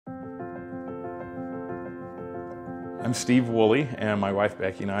I'm Steve Woolley, and my wife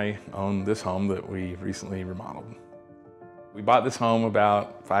Becky and I own this home that we recently remodeled. We bought this home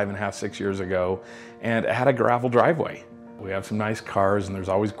about 5.5, 6 years ago, and it had a gravel driveway. We have some nice cars and there's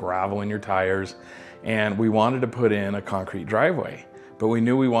always gravel in your tires, and we wanted to put in a concrete driveway, but we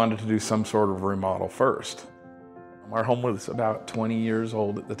knew we wanted to do some sort of remodel first. Our home was about 20 years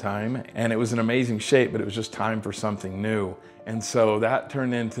old at the time, and it was in amazing shape, but it was just time for something new. And so that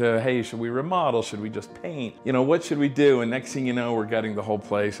turned into, hey, should we remodel? Should we just paint? You know, what should we do? And next thing you know, we're gutting the whole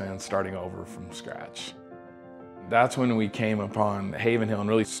place and starting over from scratch. That's when we came upon Havenhill and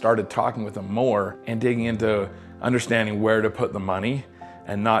really started talking with them more and digging into understanding where to put the money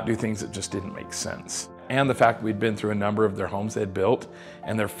and not do things that just didn't make sense. And the fact we'd been through a number of their homes they'd built,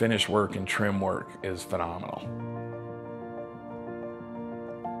 and their finish work and trim work is phenomenal.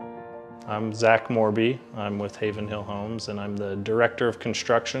 I'm Zach Morby. I'm with Havenhill Homes, and I'm the Director of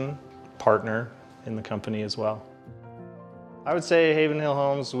Construction, partner in the company as well. I would say Havenhill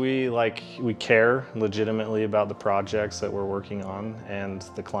Homes, we care legitimately about the projects that we're working on and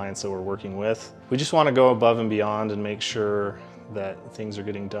the clients that we're working with. We just want to go above and beyond and make sure that things are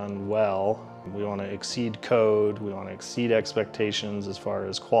getting done well. We want to exceed code, we want to exceed expectations as far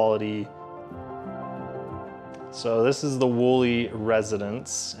as quality. So this is the Woolley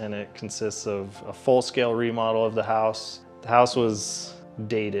residence, and it consists of a full-scale remodel of the house. The house was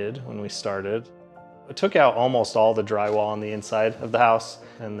dated when we started. We took out almost all the drywall on the inside of the house,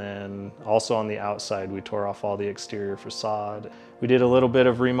 and then also on the outside we tore off all the exterior facade. We did a little bit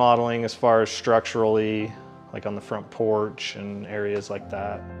of remodeling as far as structurally, like on the front porch and areas like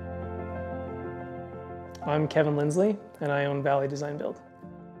that. I'm Kevin Lindsley, and I own Valley Design Build.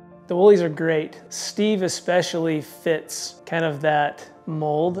 The Woolleys are great. Steve especially fits kind of that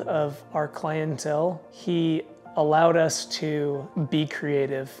mold of our clientele. He allowed us to be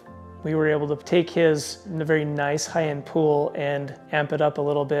creative. We were able to take his very nice high-end pool and amp it up a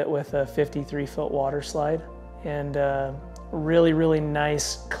little bit with a 53-foot water slide, and really, really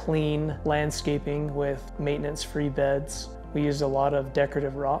nice, clean landscaping with maintenance-free beds. We used a lot of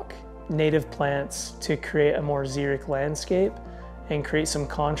decorative rock, native plants to create a more xeric landscape and create some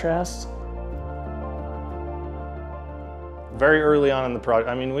contrast. Very early on in the project,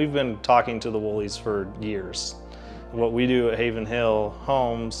 I mean, we've been talking to the Woolleys for years. What we do at Havenhill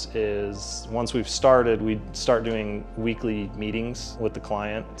Homes is, once we've started, we start doing weekly meetings with the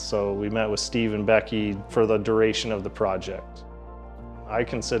client. So we met with Steve and Becky for the duration of the project. I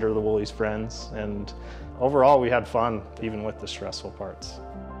consider the Woolleys friends, and overall we had fun, even with the stressful parts.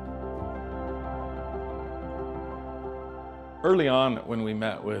 Early on, when we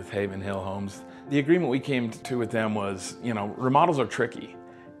met with Havenhill Homes, the agreement we came to with them was, you know, remodels are tricky,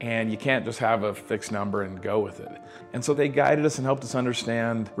 and you can't just have a fixed number and go with it. And so they guided us and helped us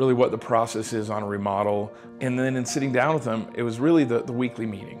understand really what the process is on a remodel. And then in sitting down with them, it was really the weekly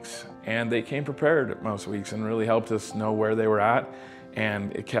meetings. And they came prepared most weeks and really helped us know where they were at,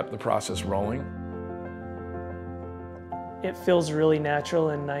 and it kept the process rolling. It feels really natural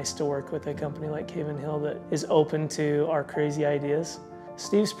and nice to work with a company like Havenhill that is open to our crazy ideas.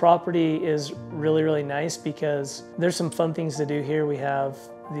 Steve's property is really, really nice because there's some fun things to do here. We have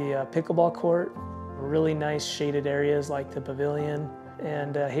the pickleball court, really nice shaded areas like the pavilion,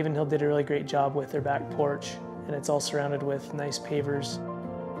 and Havenhill did a really great job with their back porch, and it's all surrounded with nice pavers.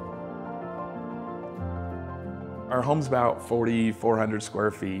 Our home's about 4,400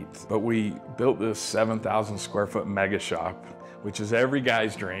 square feet, but we built this 7,000 square foot mega shop, which is every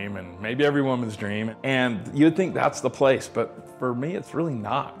guy's dream and maybe every woman's dream. And you'd think that's the place, but for me, it's really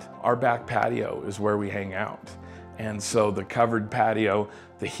not. Our back patio is where we hang out. And so the covered patio,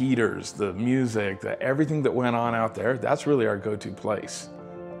 the heaters, the music, everything that went on out there, that's really our go-to place.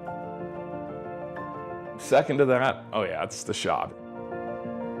 Second to that, oh yeah, it's the shop.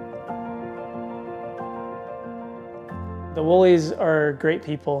 The Woolleys are great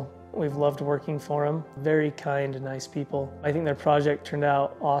people. We've loved working for them. Very kind and nice people. I think their project turned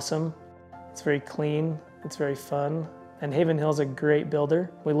out awesome. It's very clean, it's very fun, and Havenhill's a great builder.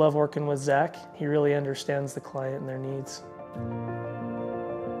 We love working with Zach. He really understands the client and their needs.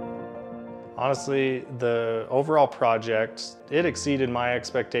 Honestly, the overall project, it exceeded my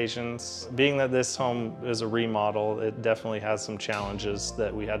expectations. Being that this home is a remodel, it definitely has some challenges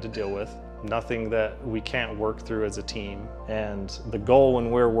that we had to deal with. Nothing that we can't work through as a team. And the goal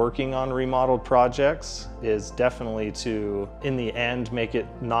when we're working on remodeled projects is definitely to, in the end, make it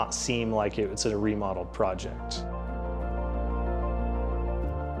not seem like it's a remodeled project.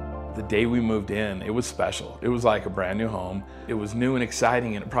 The day we moved in, it was special. It was like a brand new home. It was new and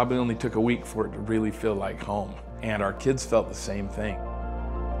exciting, and it probably only took a week for it to really feel like home. And our kids felt the same thing.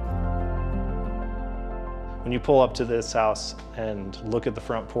 When you pull up to this house and look at the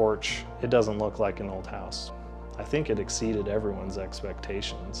front porch, it doesn't look like an old house. I think it exceeded everyone's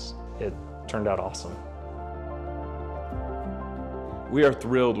expectations. It turned out awesome. We are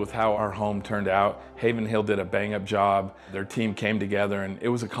thrilled with how our home turned out. Havenhill did a bang-up job. Their team came together, and it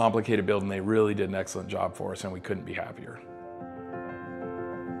was a complicated build, and they really did an excellent job for us, and we couldn't be happier.